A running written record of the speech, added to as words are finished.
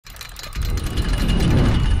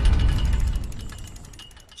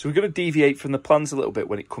So we're going to deviate from the plans a little bit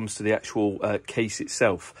when it comes to the actual case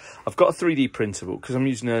itself. I've got a 3D printable because I'm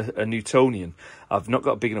using a Newtonian. I've not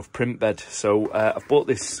got a big enough print bed, so I've bought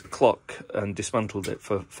this clock and dismantled it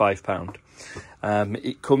for £5.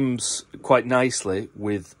 It comes quite nicely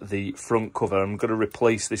with the front cover. I'm going to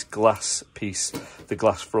replace this glass piece, the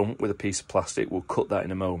glass front, with a piece of plastic. We'll cut that in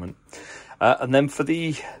a moment. And then for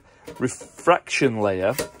the refraction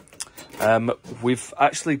layer, we've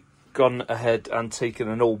actually gone ahead and taken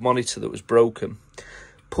an old monitor that was broken,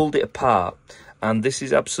 pulled it apart, and this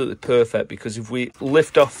is absolutely perfect because if we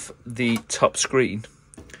lift off the top screen,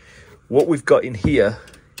 what we've got in here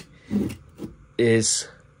is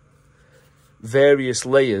various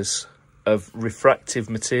layers of refractive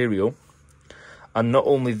material. And not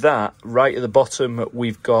only that, right at the bottom,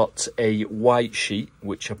 we've got a white sheet,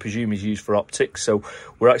 which I presume is used for optics. So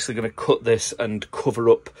we're actually going to cut this and cover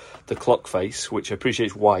up the clock face, which I appreciate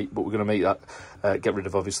is white, but we're going to make that, get rid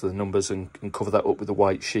of obviously the numbers and cover that up with a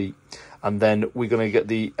white sheet. And then we're going to get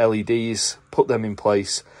the LEDs, put them in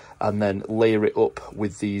place, and then layer it up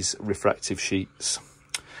with these refractive sheets.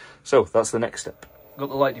 So that's the next step. Got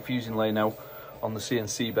the light diffusing layer now on the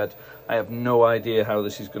CNC bed. I have no idea how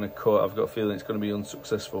this is going to cut. I've got a feeling it's going to be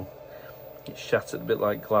unsuccessful. It's shattered a bit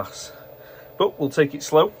like glass. But we'll take it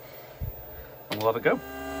slow and we'll have a go.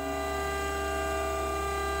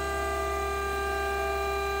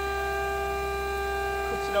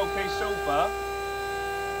 Cutting okay so far.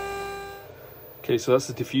 Okay, so that's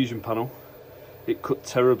the diffusion panel. It cut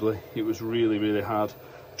terribly. It was really, really hard.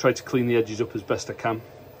 I tried to clean the edges up as best I can.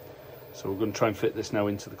 So we're going to try and fit this now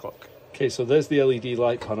into the clock. Okay, so there's the LED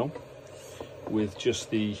light panel with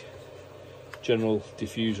just the general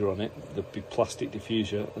diffuser on it, the big plastic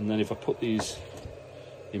diffuser, and then if I put these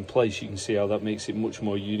in place, you can see how that makes it much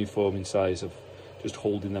more uniform in size of just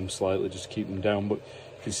holding them slightly just to keep them down, but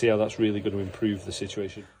you can see how that's really going to improve the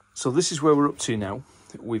situation. So this is where we're up to now.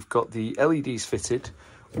 We've got the LEDs fitted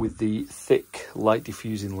with the thick light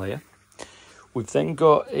diffusing layer. We've then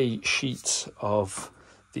got a sheet of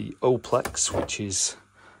the Oplex, which is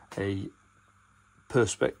a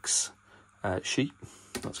Perspex sheet.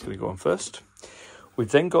 That's going to go on first. We've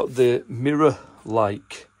then got the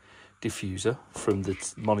mirror-like diffuser from the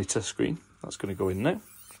monitor screen. That's going to go in there.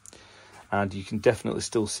 And you can definitely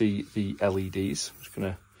still see the LEDs. I'm just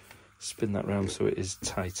going to spin that round so it is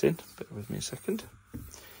tight in. Bear with me a second.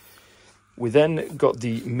 We then got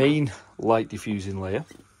the main light diffusing layer.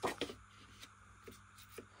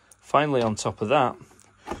 Finally, on top of that,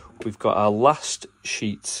 we've got our last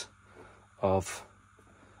sheet of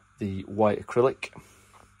the white acrylic,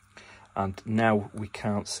 and now we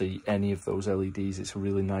can't see any of those LEDs. It's a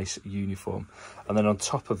really nice uniform. And then on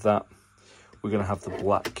top of that, we're going to have the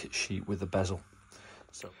black sheet with the bezel.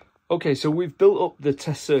 Okay, so we've built up the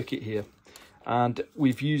test circuit here, and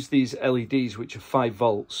we've used these LEDs, which are 5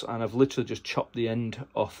 volts, and I've literally just chopped the end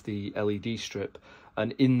off the LED strip,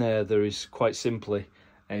 and in there is quite simply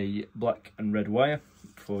a black and red wire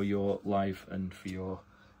for your live and for your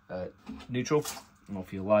neutral, or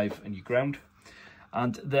for your live and your ground.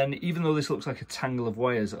 And then, even though this looks like a tangle of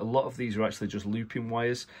wires, a lot of these are actually just looping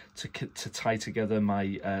wires to tie together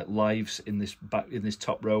my lives in this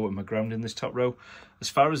top row and my ground in this top row. As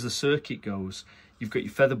far as the circuit goes, you've got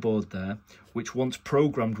your feather board there, which once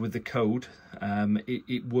programmed with the code,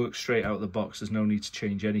 it works straight out of the box. There's no need to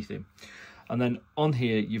change anything. And then on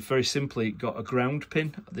here, you've very simply got a ground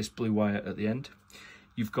pin, this blue wire at the end.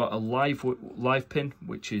 You've got a live pin,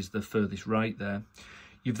 which is the furthest right there.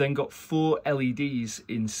 You've then got 4 LEDs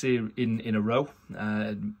in a row,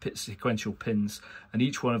 sequential pins, and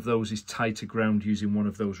each one of those is tied to ground using one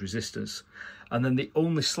of those resistors. And then the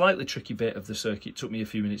only slightly tricky bit of the circuit, took me a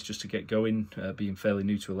few minutes just to get going, being fairly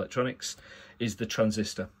new to electronics, is the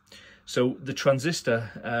transistor. So the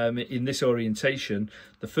transistor, in this orientation,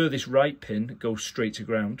 the furthest right pin goes straight to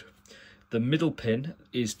ground. The middle pin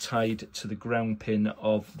is tied to the ground pin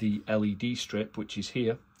of the LED strip, which is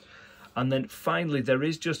here. And then finally, there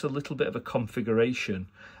is just a little bit of a configuration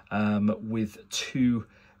with 2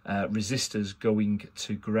 resistors going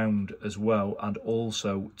to ground as well, and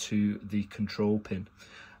also to the control pin.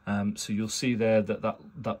 So you'll see there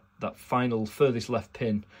that final furthest left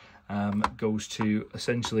pin goes to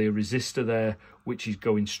essentially a resistor there, which is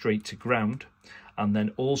going straight to ground. And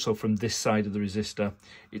then also from this side of the resistor,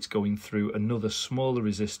 it's going through another smaller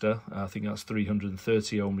resistor, I think that's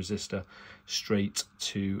 330 ohm resistor, straight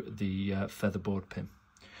to the featherboard pin.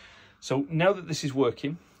 So now that this is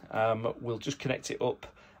working, we'll just connect it up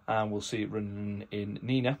and we'll see it running in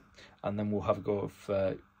N.I.N.A, and then we'll have a go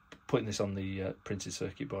of putting this on the printed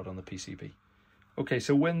circuit board on the PCB. Okay,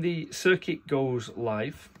 so when the circuit goes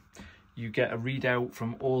live, you get a readout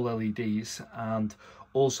from all LEDs, and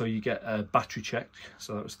also you get a battery check.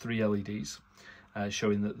 So that was 3 LEDs,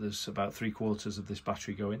 showing that there's about 3/4 of this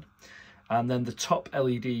battery going. And then the top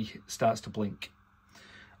LED starts to blink.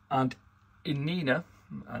 And in N.I.N.A,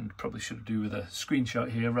 and probably should do with a screenshot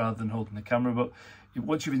here rather than holding the camera, but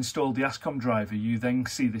once you've installed the ASCOM driver, you then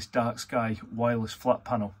see this Dark Sky wireless flat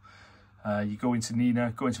panel. You go into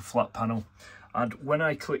N.I.N.A, go into flat panel, and when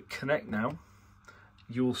I click connect now,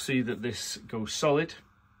 you'll see that this goes solid,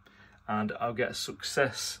 and I'll get a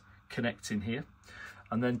success connecting here.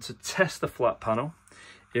 And then to test the flat panel,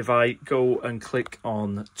 if I go and click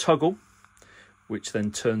on toggle, which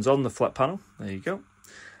then turns on the flat panel, there you go.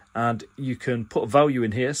 And you can put a value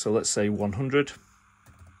in here, so let's say 100,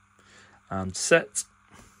 and set,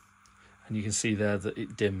 and you can see there that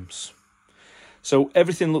it dims. So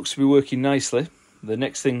everything looks to be working nicely. The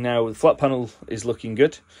next thing now, the flat panel is looking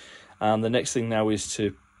good, and the next thing now is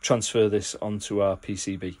to transfer this onto our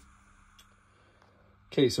PCB.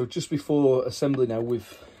 Okay, so just before assembly now,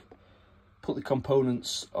 we've put the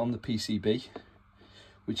components on the PCB,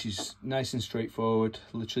 which is nice and straightforward.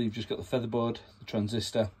 Literally, you've just got the featherboard, the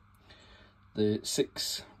transistor, the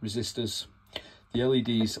 6 resistors, the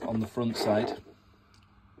LEDs on the front side,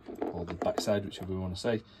 or the back side, whichever we want to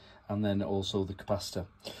say, and then also the capacitor.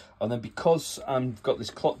 And then because I've got this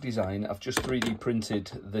clock design, I've just 3D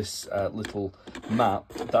printed this little map.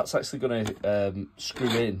 That's actually going to screw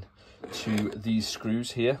in to these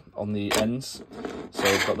screws here on the ends. So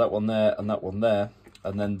I've got that one there and that one there.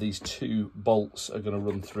 And then these 2 bolts are going to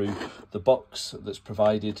run through the box that's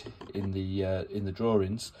provided in the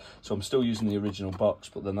drawings. So I'm still using the original box,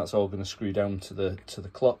 but then that's all going to screw down to the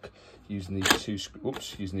clock using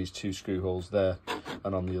these 2 screw holes there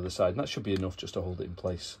and on the other side. And that should be enough just to hold it in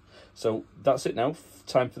place. So that's it now.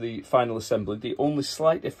 Time for the final assembly. The only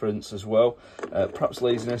slight difference as well, perhaps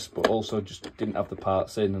laziness, but also just didn't have the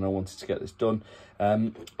parts in and I wanted to get this done.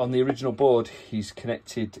 On the original board, he's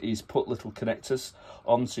put little connectors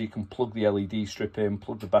on so you can plug the LED strip in,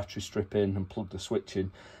 plug the battery strip in and plug the switch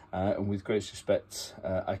in. And with great respect,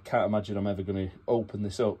 I can't imagine I'm ever going to open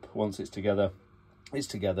this up once it's together. It's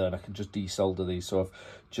together and I can just desolder these. So I've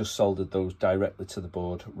just soldered those directly to the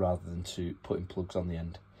board rather than to putting plugs on the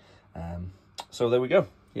end. So there we go.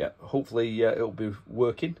 Yeah, hopefully it'll be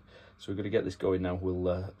working. So we're going to get this going now.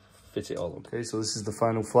 We'll fit it all up. Okay, so this is the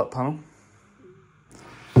final flat panel.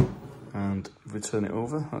 And if we turn it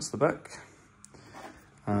over, that's the back.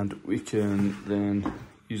 And we can then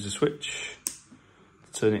use the switch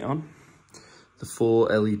to turn it on. The 4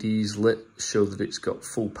 LEDs lit show that it's got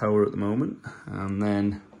full power at the moment. And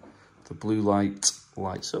then the blue light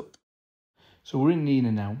lights up. So we're in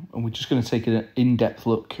N.I.N.A now, and we're just going to take an in-depth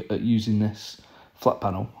look at using this flat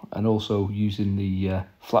panel and also using the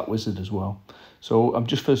flat wizard as well. So I'm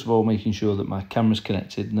just first of all making sure that my camera's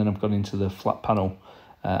connected, and then I've gone into the flat panel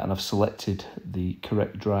and I've selected the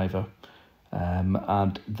correct driver.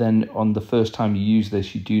 And then on the first time you use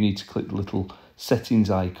this, you do need to click the little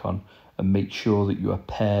settings icon and make sure that you are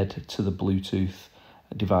paired to the Bluetooth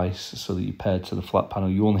device so that you're paired to the flat panel.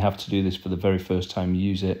 You only have to do this for the very first time you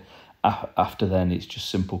use it. After then, it's just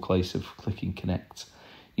simple case of clicking connect.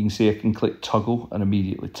 You can see I can click toggle and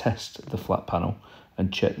immediately test the flat panel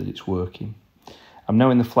and check that it's working. I'm now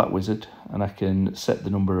in the flat wizard and I can set the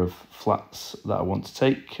number of flats that I want to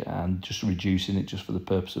take and just reducing it just for the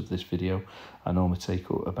purpose of this video. I normally take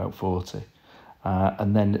about 40.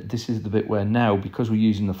 And then this is the bit where now, because we're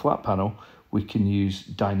using the flat panel, we can use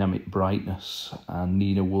dynamic brightness, and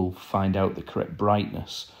N.I.N.A will find out the correct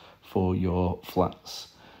brightness for your flats.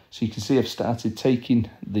 So you can see I've started taking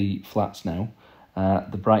the flats now.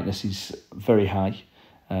 The brightness is very high.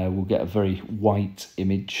 We'll get a very white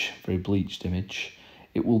image, very bleached image.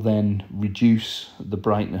 It will then reduce the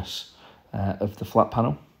brightness of the flat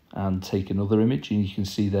panel and take another image, and you can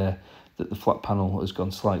see there that the flat panel has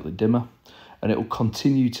gone slightly dimmer, and it will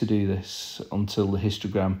continue to do this until the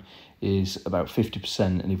histogram is about 50%.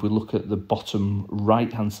 And if we look at the bottom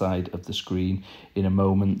right hand side of the screen in a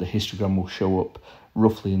moment, the histogram will show up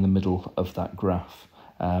roughly in the middle of that graph.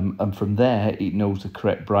 And from there, it knows the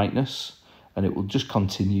correct brightness, and it will just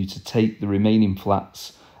continue to take the remaining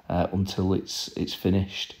flats until it's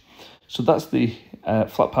finished. So that's the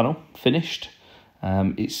flat panel finished.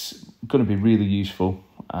 It's going to be really useful,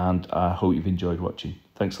 and I hope you've enjoyed watching.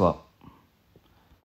 Thanks a lot.